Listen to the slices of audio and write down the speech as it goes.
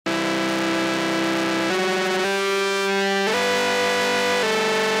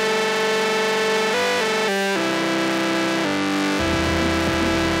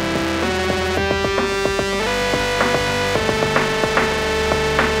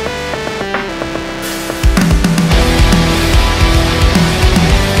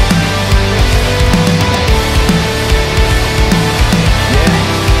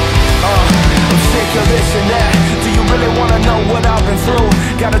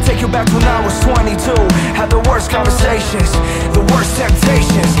I take you back to when I was 22. Had the worst conversations, the worst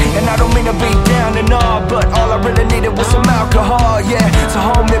temptations. And I don't mean to be down and all, but all I really needed was some alcohol, yeah, to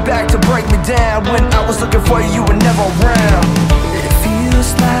hold me back, to break me down. When I was looking for you, you were never around. It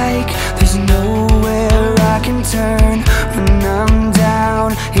feels like there's nowhere I can turn. When I'm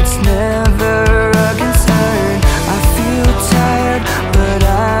down, it's never a concern. I feel tired, but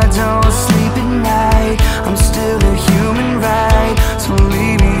I don't sleep at night. I'm still a human, right? So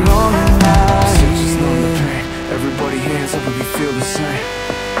leave me all night. I'm sick, just numb the pain. Everybody hands up if you feel the same.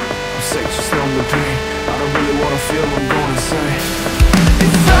 I'm sick, just numb the pain. I don't really wanna feel, I'm going insane.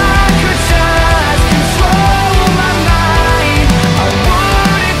 If I could just control my mind, I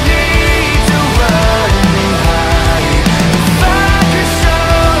wouldn't need to run and hide. If I could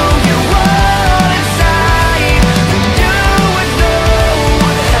show you all inside, then you would know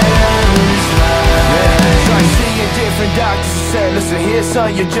what hell is like. Try seeing different doctors and say, listen here son,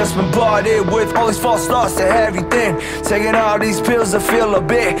 you just bombarded with all these false thoughts to everything. Taking all these pills, I feel a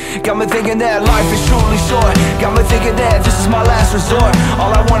bit. Got me thinking that life is truly short. Got me thinking that this is my last resort.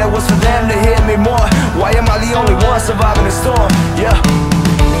 All I wanted was for them to hear me more. Why am I the only one surviving the storm? Yeah.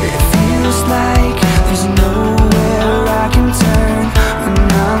 It feels like there's nowhere I can turn. When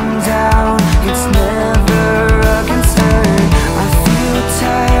I'm down, it's never a concern. I feel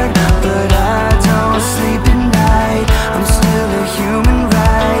tired, but I don't sleep at night. I'm still a human,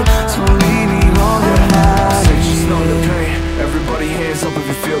 right? So leave me all night. Say just numb the pain. Everybody hands up if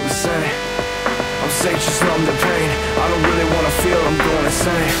you feel the same. I'm saying just numb the pain. I don't really wanna feel, I'm going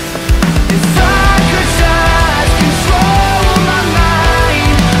insane. If I could just control my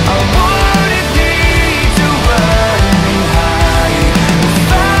mind, I wouldn't need to run and hide. If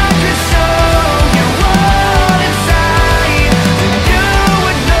I could show you all inside, then you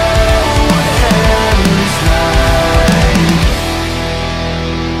would know what hell is like.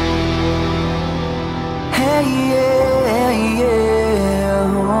 Hey, yeah, yeah.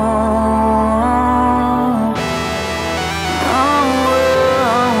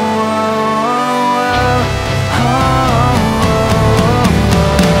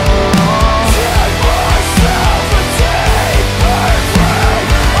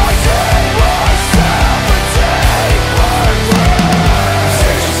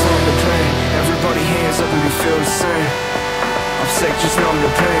 Just numb the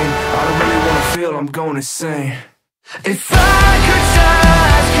pain. I don't really wanna feel, I'm going insane. If I could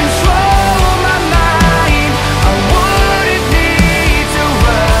just control my mind, I